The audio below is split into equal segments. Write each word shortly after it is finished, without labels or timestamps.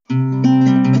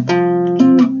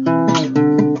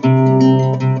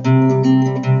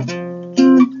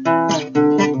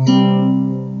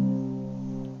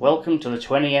to the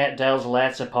 28 Dales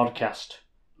Later podcast.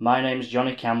 My name's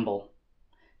Johnny Campbell.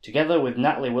 Together with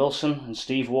Natalie Wilson and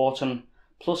Steve Wharton,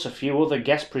 plus a few other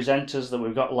guest presenters that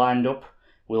we've got lined up,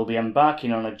 we'll be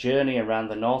embarking on a journey around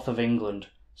the north of England,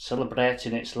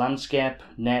 celebrating its landscape,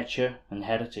 nature and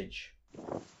heritage.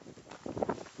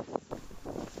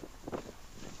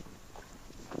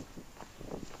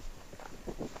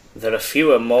 There are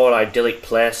fewer more idyllic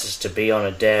places to be on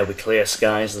a day with clear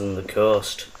skies than the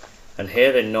coast, and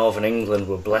here in northern England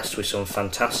we're blessed with some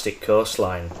fantastic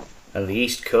coastline, and the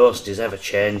east coast is ever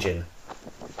changing.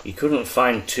 You couldn't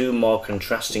find two more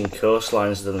contrasting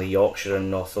coastlines than the Yorkshire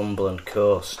and Northumberland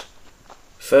coast.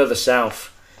 Further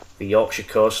south, the Yorkshire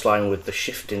coastline with the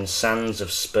shifting sands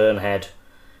of Spurn Head,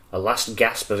 a last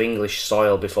gasp of English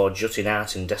soil before jutting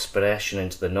out in desperation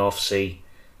into the North Sea,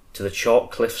 to the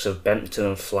chalk cliffs of Bempton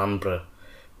and Flamborough,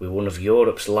 with one of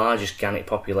Europe's largest gannet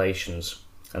populations,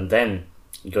 and then,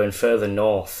 going further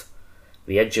north,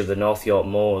 the edge of the North York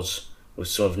Moors, with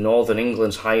some of northern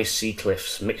England's highest sea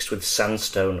cliffs mixed with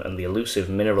sandstone and the elusive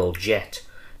mineral jet,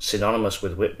 synonymous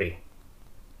with Whitby.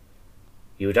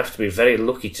 You would have to be very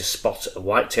lucky to spot a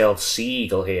white-tailed sea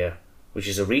eagle here, which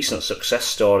is a recent success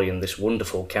story in this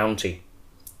wonderful county.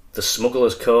 The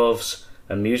smugglers' coves,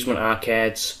 amusement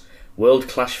arcades,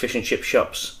 world-class fish and chip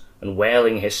shops, and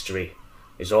whaling history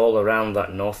is all around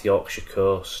that North Yorkshire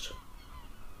coast.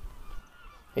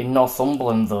 In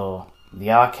Northumberland, though, the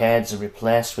arcades are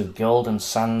replaced with golden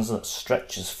sands that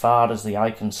stretch as far as the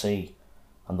eye can see,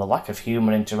 and the lack of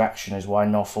human interaction is why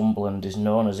Northumberland is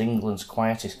known as England's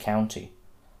quietest county.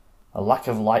 A lack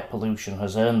of light pollution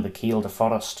has earned the Kielder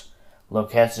Forest,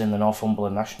 located in the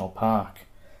Northumberland National Park,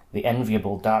 the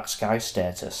enviable dark sky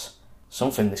status,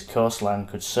 something this coastline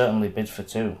could certainly bid for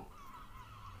too.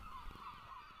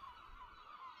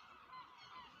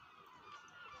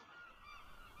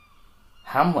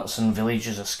 Hamlets and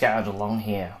villages are scattered along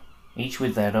here, each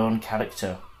with their own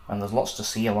character, and there's lots to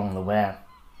see along the way.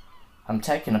 I'm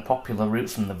taking a popular route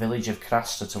from the village of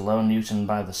Craster to Low Newton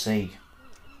by the sea.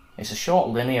 It's a short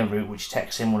linear route which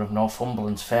takes in one of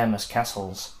Northumberland's famous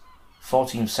castles,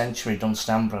 14th century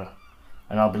Dunstamborough,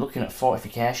 and I'll be looking at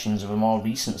fortifications of a more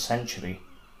recent century,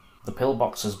 the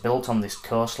pillboxes built on this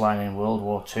coastline in World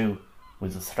War II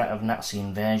with the threat of Nazi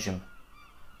invasion.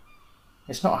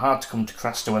 It's not hard to come to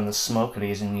Craster when the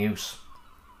smokery is in use.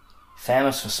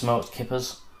 Famous for smoked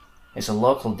kippers, it's a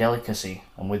local delicacy,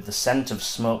 and with the scent of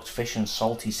smoked fish and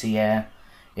salty sea air,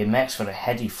 it makes for a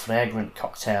heady, fragrant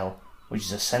cocktail which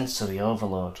is a sensory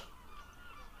overload.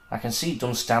 I can see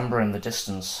Dunstamborough in the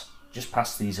distance, just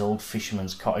past these old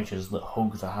fishermen's cottages that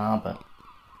hug the harbour.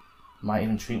 Might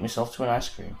even treat myself to an ice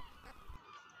cream.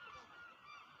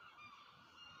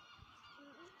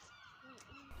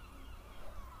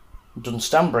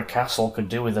 Dunstamborough Castle could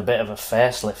do with a bit of a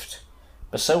facelift,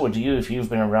 but so would you if you've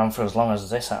been around for as long as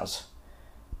this has.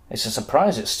 It's a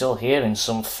surprise it's still here in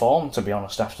some form, to be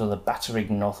honest, after the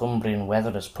battering Northumbrian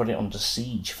weather has put it under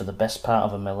siege for the best part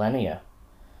of a millennia.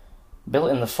 Built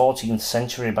in the 14th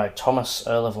century by Thomas,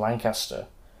 Earl of Lancaster,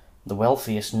 the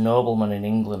wealthiest nobleman in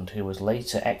England who was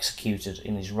later executed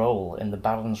in his role in the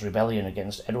Barons' Rebellion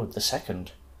against Edward II.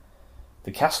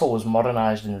 The castle was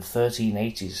modernised in the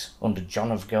 1380s under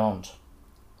John of Gaunt.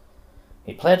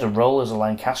 It played a role as a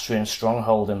Lancastrian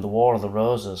stronghold in the War of the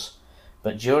Roses,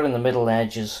 but during the Middle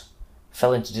Ages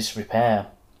fell into disrepair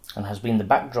and has been the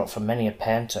backdrop for many a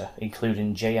painter,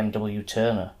 including J.M.W.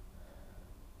 Turner.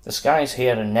 The skies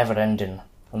here are never-ending,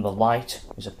 and the light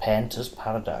is a painter's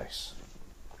paradise.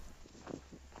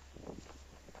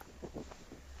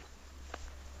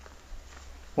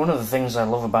 One of the things I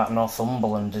love about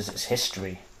Northumberland is its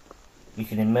history. You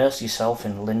can immerse yourself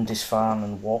in Lindisfarne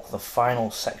and walk the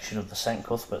final section of the St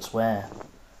Cuthbert's Way,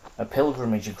 a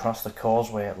pilgrimage across the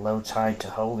causeway at low tide to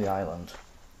Holy Island,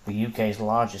 the UK's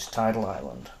largest tidal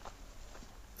island.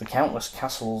 The countless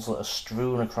castles that are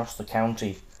strewn across the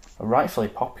county are rightfully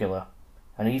popular,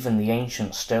 and even the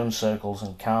ancient stone circles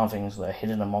and carvings that are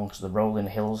hidden amongst the rolling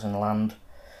hills inland,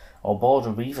 or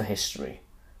border Reaver history,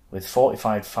 with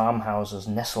fortified farmhouses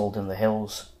nestled in the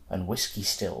hills and whisky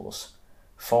stills,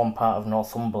 form part of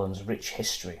Northumberland's rich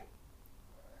history.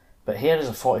 But here is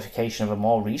a fortification of a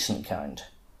more recent kind,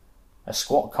 a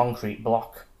squat concrete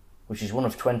block, which is one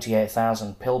of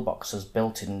 28,000 pillboxes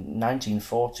built in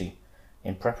 1940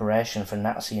 in preparation for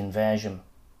Nazi invasion.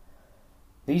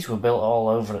 These were built all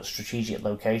over at strategic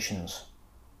locations,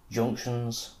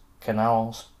 junctions,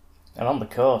 canals, and on the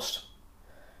coast.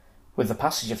 With the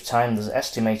passage of time, there's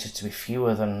estimated to be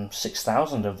fewer than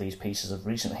 6,000 of these pieces of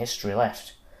recent history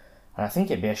left, and I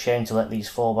think it'd be a shame to let these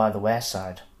fall by the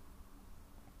wayside.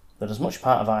 They're as much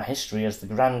part of our history as the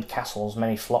grand castles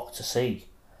many flock to see.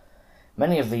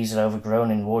 Many of these are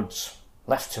overgrown in woods,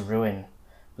 left to ruin,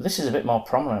 but this is a bit more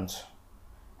prominent,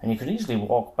 and you could easily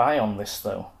walk by on this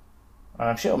though, and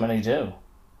I'm sure many do.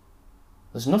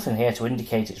 There's nothing here to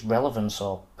indicate its relevance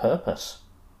or purpose.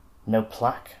 No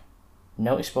plaque,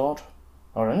 notice board,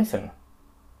 or anything.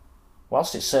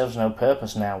 Whilst it serves no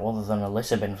purpose now other than a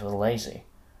litter bin for the lazy,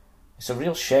 it's a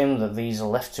real shame that these are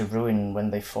left to ruin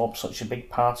when they form such a big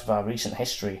part of our recent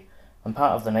history and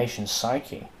part of the nation's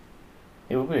psyche.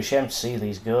 It would be a shame to see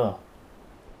these go.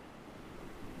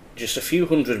 Just a few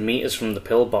hundred metres from the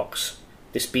pillbox,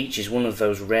 this beach is one of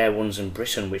those rare ones in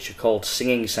Britain which are called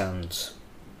singing sands.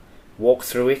 Walk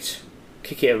through it,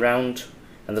 kick it around,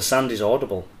 and the sand is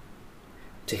audible.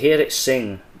 To hear it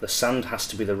sing, the sand has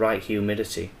to be the right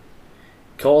humidity.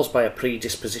 Caused by a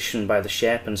predisposition by the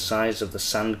shape and size of the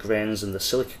sand grains and the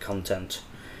silica content,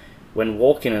 when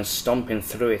walking and stomping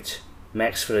through it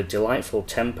makes for a delightful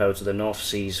tempo to the North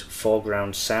Sea's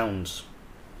foreground sounds.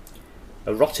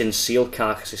 A rotting seal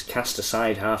carcass is cast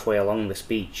aside halfway along this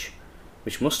beach,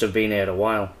 which must have been here a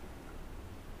while.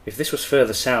 If this was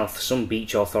further south, some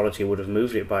beach authority would have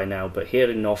moved it by now, but here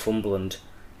in Northumberland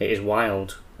it is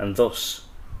wild, and thus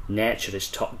nature is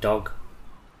top dog.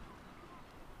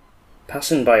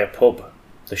 Passing by a pub,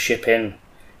 the Ship Inn,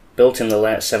 built in the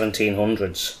late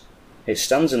 1700s, it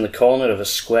stands in the corner of a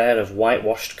square of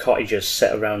whitewashed cottages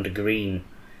set around a green,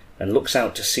 and looks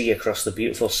out to sea across the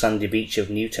beautiful sandy beach of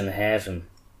Newton Haven.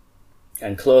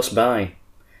 And close by,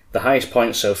 the highest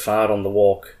point so far on the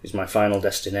walk, is my final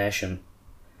destination,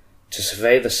 to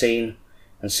survey the scene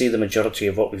and see the majority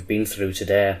of what we've been through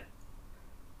today.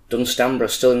 Dunstamborough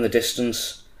still in the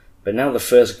distance, but now the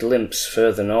first glimpse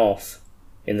further north.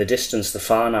 In the distance the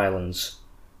Farne Islands,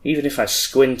 even if I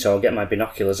squint or get my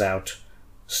binoculars out,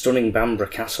 stunning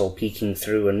Bamburgh Castle peeking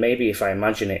through, and maybe if I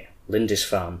imagine it,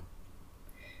 Lindisfarne.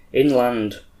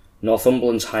 Inland,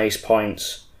 Northumberland's highest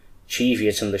points,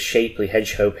 Cheviot and the shapely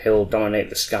Hedgehope Hill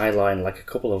dominate the skyline like a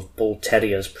couple of bull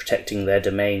terriers protecting their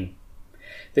domain.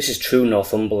 This is true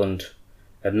Northumberland,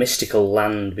 a mystical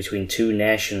land between two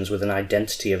nations with an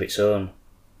identity of its own,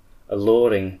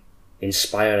 alluring,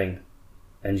 inspiring,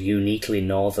 and uniquely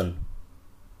northern.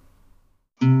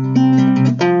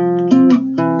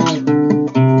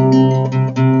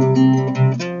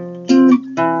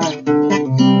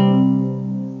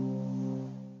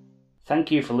 Thank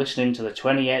you for listening to the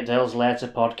 28 Dales Later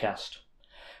podcast.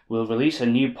 We'll release a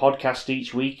new podcast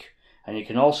each week, and you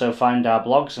can also find our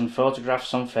blogs and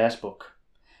photographs on Facebook.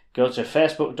 Go to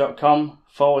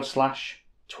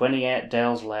facebook.com/28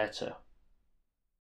 Dales Later.